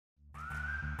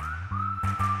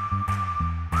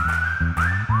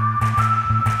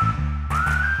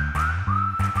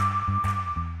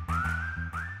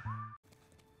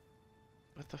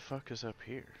fuck is up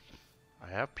here?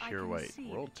 I have pure white see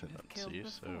world that you have killed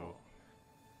tendencies, so. before.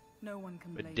 No one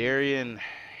can blame you. Badarian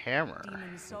Hammer.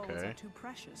 Demon souls Okay. are too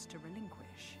precious to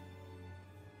relinquish.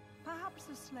 Perhaps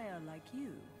a slayer like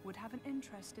you would have an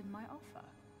interest in my offer.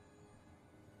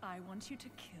 I want you to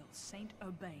kill Saint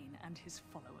Urbain and his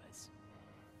followers.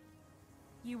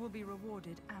 You will be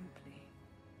rewarded amply.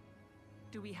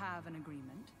 Do we have an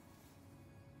agreement?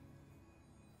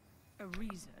 A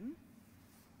reason?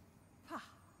 Ha!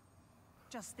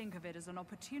 Just think of it as an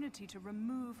opportunity to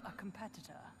remove a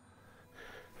competitor.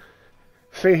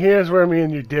 See, here's where me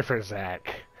and you differ,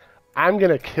 Zach. I'm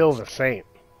gonna kill the Saint.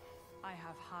 I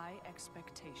have high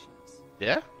expectations.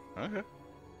 Yeah? Okay.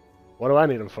 What do I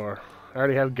need him for? I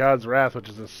already have God's Wrath, which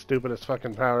is the stupidest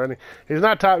fucking power. He's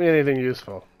not taught me anything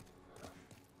useful.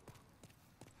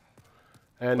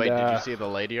 And, Wait, did you see the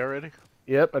lady already?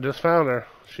 Yep, I just found her.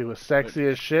 She was sexy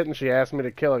as shit, and she asked me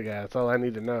to kill a guy. That's all I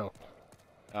need to know.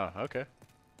 Oh, okay.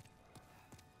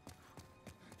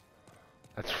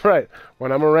 That's right.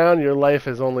 When I'm around, your life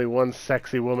is only one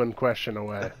sexy woman question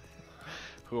away.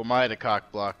 Who am I to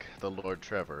cockblock the Lord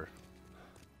Trevor?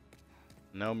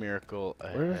 No miracle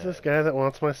ahead. Where's this guy that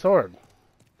wants my sword?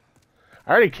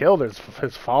 I already killed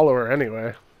his follower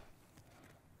anyway.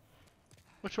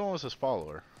 Which one was his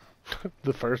follower?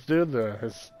 The first dude,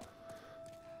 the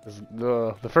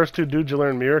first two dudes you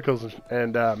learn miracles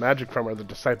and magic from are the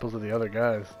disciples of the other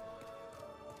guys.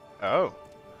 Oh.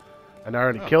 And I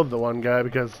already killed the one guy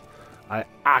because I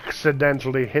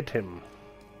accidentally hit him.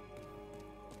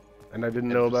 And I didn't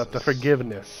know about the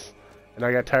forgiveness. And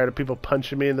I got tired of people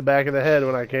punching me in the back of the head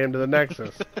when I came to the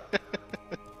Nexus.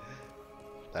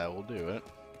 That will do it.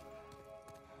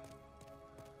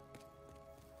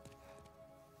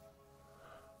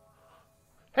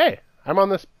 Hey, I'm on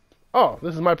this... Oh,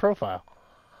 this is my profile.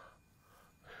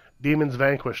 Demons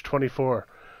Vanquished, 24.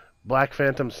 Black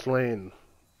Phantom Slain,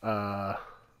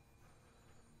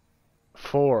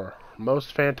 4.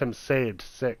 Most Phantoms Saved,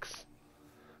 6.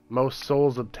 Most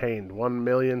Souls Obtained,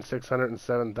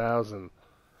 1,607,000.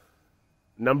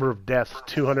 Number of Deaths,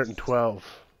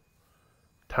 212.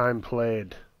 Time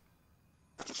Played,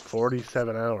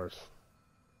 47 hours.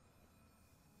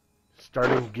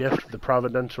 Starting Gift, the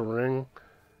Providential Ring.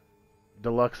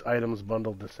 Deluxe Items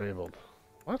Bundle Disabled.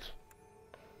 What?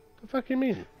 The fuck you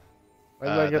mean? Why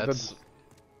did I get the...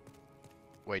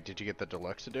 Wait, did you get the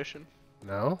deluxe edition?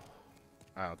 No?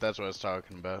 Oh, that's what I was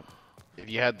talking about. If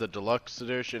you had the deluxe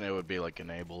edition, it would be like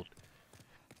enabled.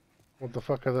 What the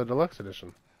fuck is the deluxe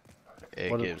edition?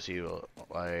 It gives you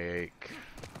like,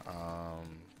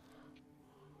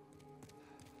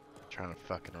 trying to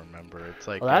fucking remember. It's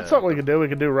like. Well, that's something we could do. We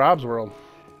could do Rob's World.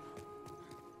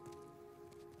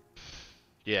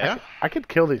 Yeah. I could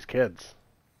kill these kids.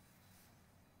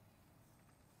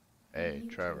 Hey,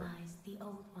 Trevor.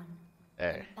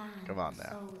 Hey, come on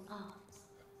now.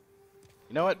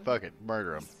 You know what? Fuck it.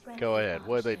 Murder them. Go ahead.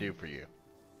 What do they do for you?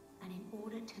 And in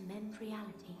order to mend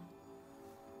reality,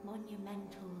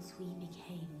 monumentals we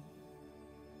became.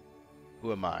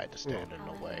 Who am I to stand in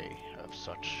the way of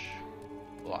such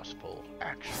lustful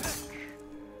action?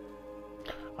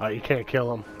 Oh, you can't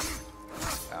kill him.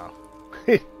 No.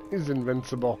 He's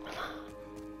invincible.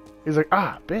 He's like,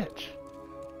 ah, bitch.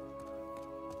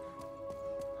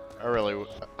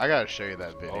 I gotta show you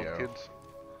that video. All kids.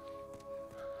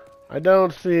 I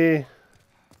don't see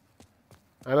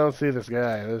this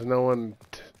guy. There's no one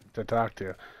to talk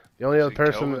to. The only other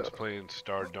person Kelvin's playing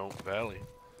Stardome Valley.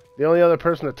 The only other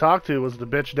person to talk to was the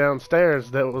bitch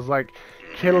downstairs that was like,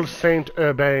 kill Saint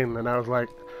Urbain, and I was like,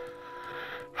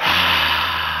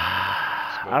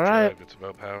 all right. Drive. It's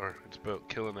about power. It's about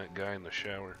killing that guy in the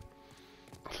shower.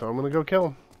 So I'm gonna go kill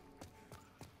him.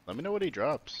 Let me know what he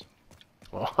drops.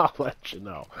 Well, I'll let you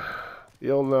know.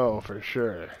 You'll know for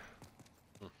sure.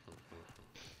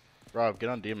 Rob, get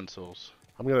on Demon Souls.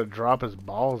 I'm gonna drop his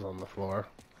balls on the floor.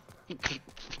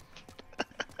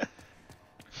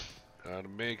 Gotta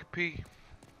make a pee.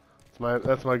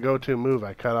 That's my go-to move.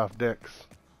 I cut off dicks.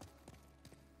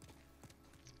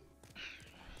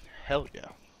 Hell yeah.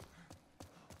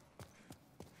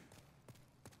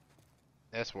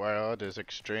 This world is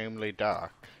extremely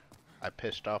dark. I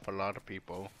pissed off a lot of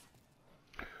people.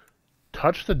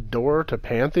 Touch the door to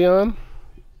Pantheon?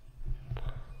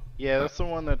 Yeah, that's the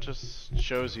one that just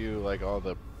shows you like all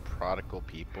the prodigal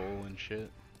people and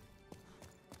shit.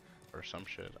 Or some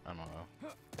shit, I don't know.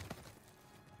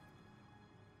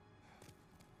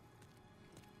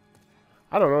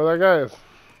 I don't know who that guy is.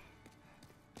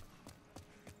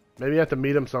 Maybe you have to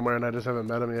meet him somewhere and I just haven't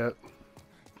met him yet.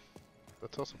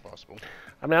 That's also possible.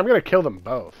 I mean, I'm gonna kill them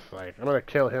both. Like, I'm gonna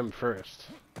kill him first.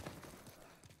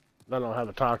 Then I'll have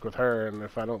a talk with her, and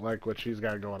if I don't like what she's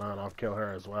got going on, I'll kill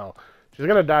her as well. She's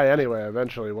gonna die anyway,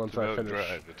 eventually, once It's I about finish.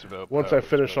 drive. It's about Once power. I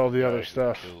finish It's about all the guy other who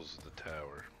stuff. Kills the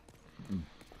tower.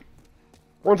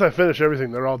 Once I finish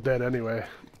everything, they're all dead anyway,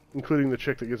 including the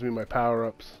chick that gives me my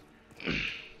power-ups.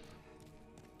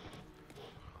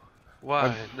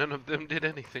 Why? None of them did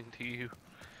anything to you.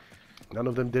 None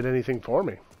of them did anything for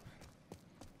me.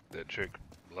 That chick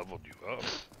leveled you up.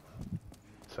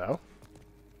 So?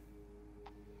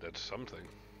 That's something.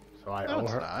 So I No, owe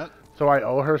it's her. not. So I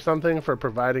owe her something for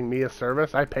providing me a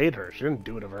service? I paid her. She didn't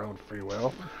do it of her own free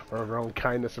will or of her own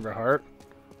kindness of her heart.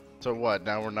 So what?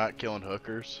 Now we're not killing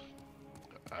hookers?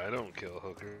 I don't kill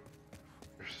hookers.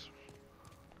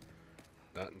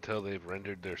 Not until they've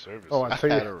rendered their service. Oh, I so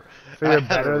had you're, a- so I you're had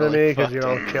a better than really me because you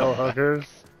don't fucked kill up- hookers?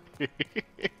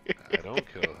 I don't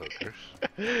kill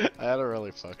hookers. I had a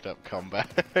really fucked up comeback,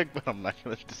 but I'm not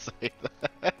gonna say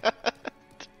that.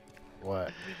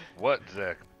 What? What,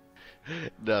 Zach?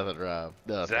 Nothing, Rob.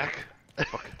 Nothing. Zach?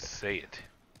 Fucking say it.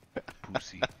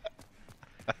 Pussy.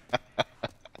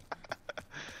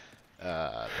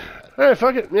 Alright,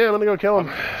 fuck it. Yeah, I'm gonna go kill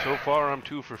him. So far, I'm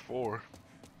 2 for 4.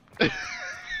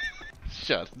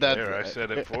 Shut. That's There, I right.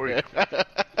 said it for you.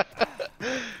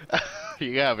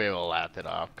 You gotta be able to laugh it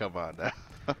off. Come on now.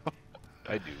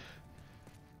 I do.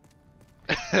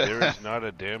 There is not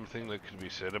a damn thing that could be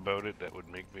said about it that would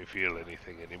make me feel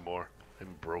anything anymore. I'm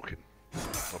broken. I'm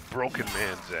a broken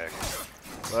man, Zach.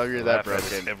 Well, if you're I that laugh at it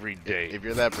broken, every day. if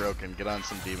you're that broken, get on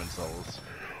some Demon Souls.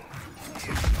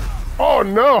 Oh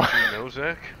no! You know,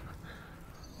 Zach?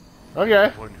 Okay.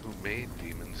 The one who made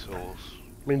Demon Souls.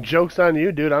 I mean, joke's on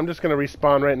you, dude. I'm just gonna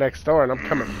respawn right next door and I'm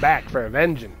coming back for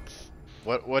vengeance.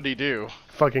 What'd he do?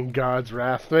 Fucking God's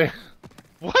wrath me.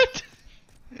 What?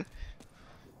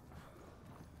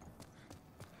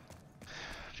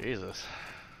 Jesus.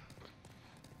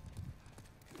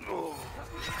 Oh,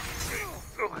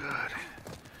 God.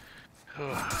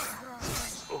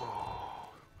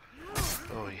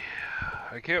 Oh, yeah.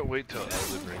 I can't wait till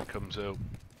Elden Ring comes out.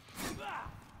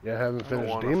 Yeah, I haven't I don't finished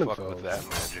want to Demon fuck Souls. with that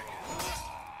magic.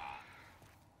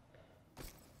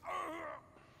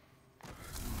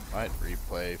 Might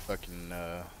replay fucking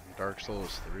Dark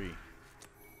Souls 3. You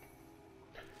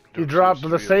Dark dropped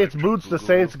Souls the 3 Saints' Electric boots, the Boogaloo.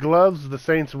 Saints' gloves, the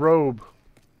Saints' robe.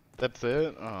 That's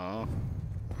it? Oh.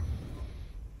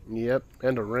 Yep,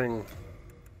 and a ring.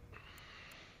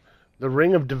 The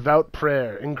Ring of Devout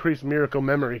Prayer. Increased miracle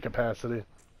memory capacity.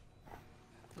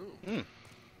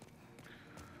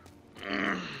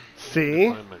 See?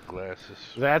 Find my glasses.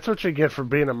 That's what you get for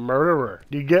being a murderer.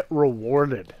 You get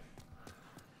rewarded.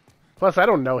 Plus, I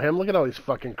don't know him. Look at all these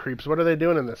fucking creeps. What are they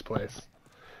doing in this place?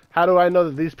 How do I know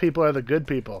that these people are the good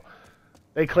people?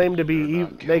 They claim to be They're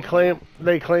not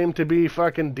they claim to be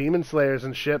fucking demon slayers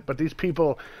and shit, but these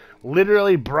people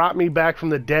literally brought me back from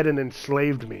the dead and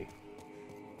enslaved me.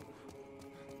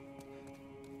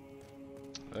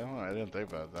 Well, I didn't think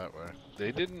about it that way.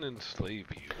 They didn't enslave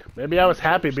you. Maybe I was You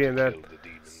happy chose being to there. kill the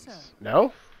demons. So,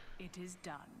 No? it is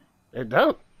done. It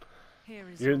don't. Here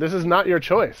is This is not your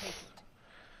choice.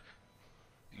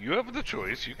 You have the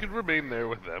choice. You can remain there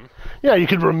with them. Yeah, you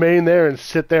could remain there and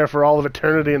sit there for all of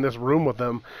eternity in this room with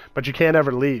them, but you can't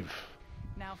ever leave.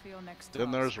 Now for your next Then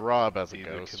task. there's Rob as a Neither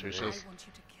ghost can who's they. I just want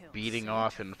you to kill beating Saint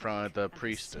off in front of the and his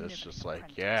priestess, significant just like,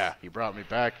 apprentice. yeah, he brought me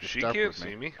back. You're She stuck can't with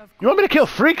see me. Of You want me to kill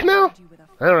Freak now? course, you with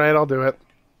a Alright, I'll do it.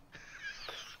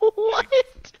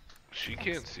 What? She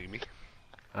can't see me.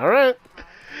 Alright.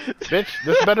 Bitch,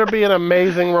 this better be an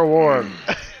amazing reward.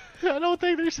 I don't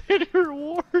think there's any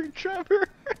reward, Trevor.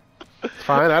 It's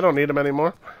fine, I don't need them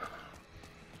anymore.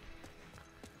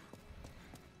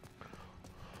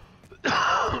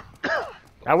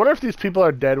 I wonder if these people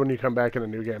are dead when you come back in the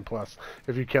New Game Plus,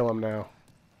 if you kill them now.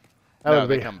 That No, would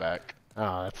they be... come back.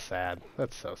 Oh, that's sad.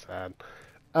 That's so sad.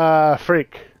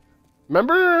 Freak.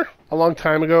 Remember a long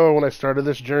time ago when I started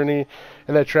this journey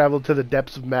and I traveled to the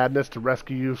depths of madness to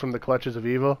rescue you from the clutches of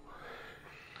evil?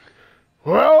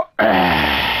 Well, I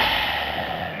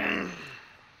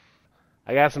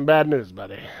got some bad news,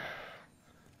 buddy.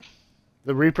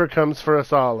 The Reaper comes for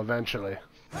us all eventually.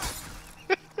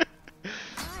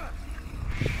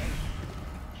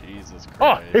 Jesus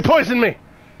Oh, Christ. he poisoned me!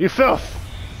 You filth!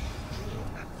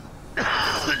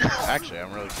 Actually,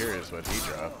 I'm really curious what he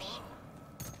drops.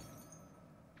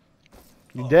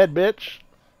 You dead, bitch?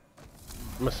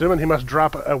 I'm assuming he must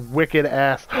drop a wicked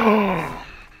ass.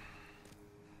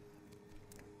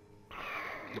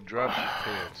 He drops his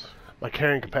pants. My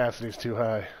carrying capacity is too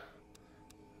high.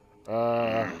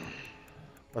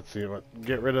 Let's see.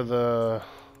 Get rid of the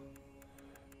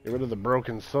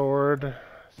broken sword.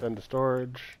 Send to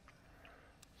storage.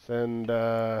 Send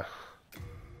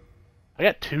I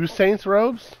got 2 Saints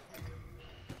robes?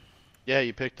 Yeah,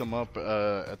 you picked them up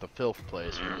at the filth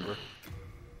place, remember?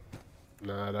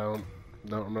 No, I don't.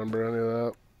 Don't remember any of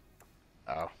that.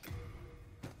 Oh.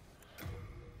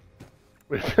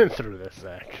 We've been through this,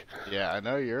 Zach. Yeah, I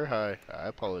know you're high. I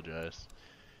apologize.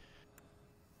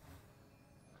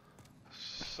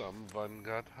 Someone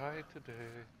got high today.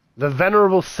 The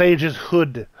Venerable Sage's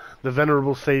hood. The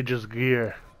Venerable Sage's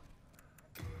gear.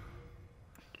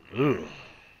 Ooh.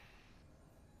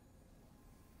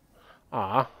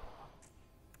 Ah.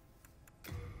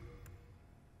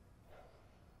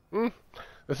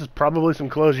 This is probably some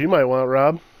clothes you might want,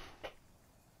 Rob.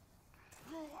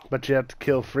 But you have to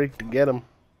kill Freak to get them.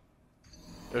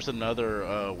 There's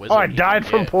another wizard. Oh, I you died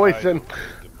can from get. poison.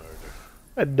 The murder.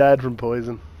 I died from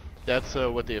poison. That's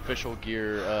what the official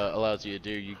gear allows you to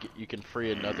do. You can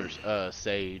free another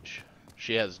sage.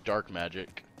 She has dark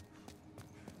magic.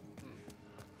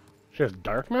 She has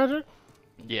dark magic?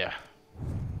 Yeah.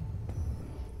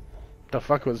 The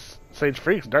fuck was Sage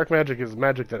Freak's? Dark magic is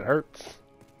magic that hurts.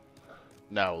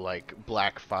 No, like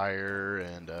black fire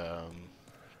and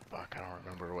fuck, I don't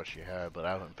remember what she had, but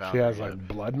I haven't found. She her has yet. like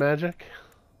blood magic?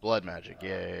 Blood magic.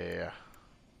 Yeah.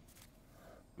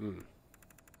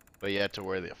 But you had to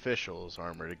wear the official's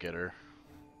armor to get her.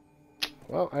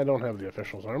 Well, I don't have the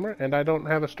official's armor, and I don't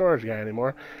have a storage guy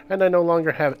anymore, and I no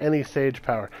longer have any sage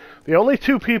power. The only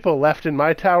 2 people left in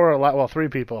my tower, well, 3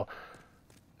 people.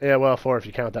 Yeah, well, 4 if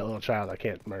you count that little child I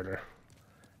can't murder.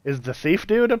 Is the thief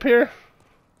dude up here?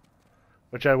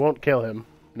 Which I won't kill him.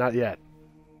 Not yet.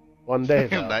 One day,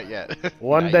 though. Not yet.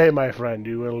 One Not day, yet. my friend,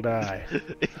 you will die.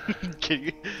 Can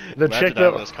you The imagine chick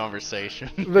having that- this conversation?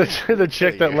 The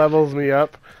chick that Yeah. levels me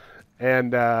up,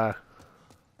 and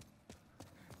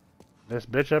this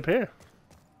bitch up here.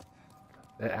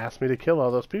 That asked me to kill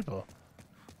all those people.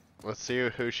 Let's see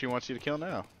who she wants you to kill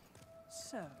now.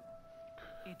 So,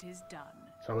 it is done.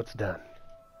 So it's done.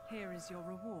 Here is your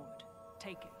reward.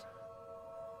 Take it.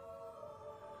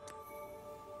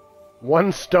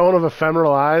 1 stone of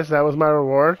ephemeral eyes, that was my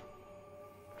reward.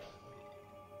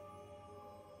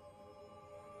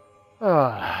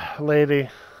 Ah, lady.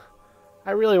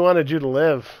 I really wanted you to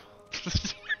live.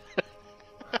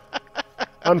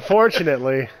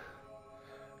 Unfortunately,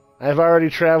 I've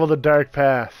already traveled a dark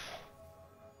path.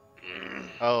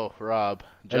 Oh, Rob.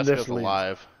 And Jessica's this leads.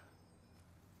 alive.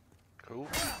 Cool.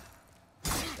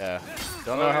 Yeah.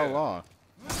 Don't know how yeah. long.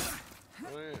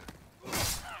 Oh, yeah.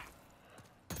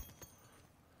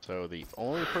 So the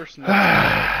only person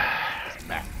that is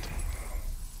Matt.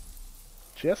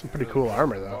 She has some pretty cool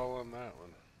armor, though. All on that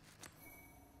one.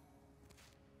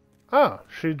 Oh,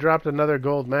 she dropped another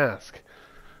gold mask.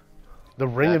 The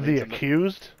Ring That of the means I'm-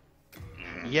 Accused?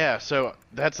 Yeah, so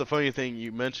that's the funny thing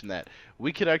you mentioned that.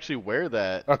 We could actually wear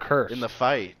that Accursed. in the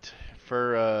fight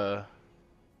for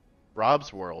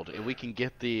Rob's world, and we can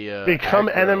get the Become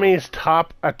aggro. enemy's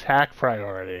top attack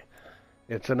priority.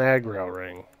 It's an aggro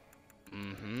ring.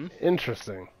 Mm-hmm.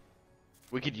 Interesting.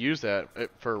 We could use that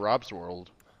for Rob's world.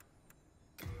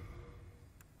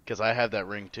 Because I have that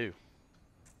ring too.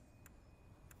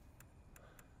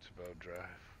 It's about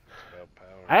drive. It's about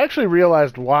power. I actually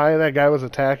realized why that guy was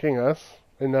attacking us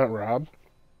and not Rob.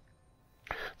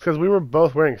 It's because we were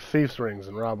both wearing thief's rings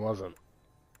and Rob wasn't.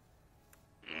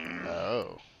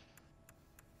 Oh.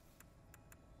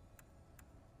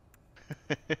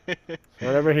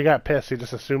 Whenever he got pissed, he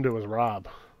just assumed it was Rob.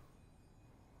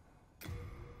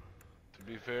 To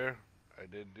be fair, I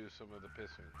did do some of the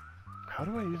pissing. How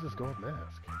do I use this gold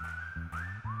mask?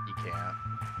 You can't.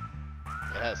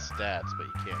 It has stats, but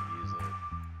you can't use it.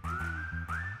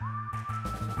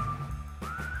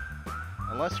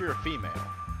 Unless you're a female.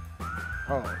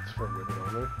 Oh, it's for women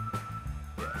only?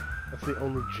 Yeah. That's the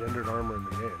only gendered armor in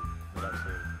the game that I've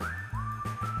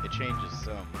seen. It changes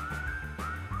some.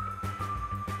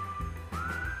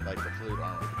 Like the flute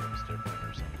armor becomes different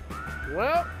or something.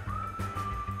 Well,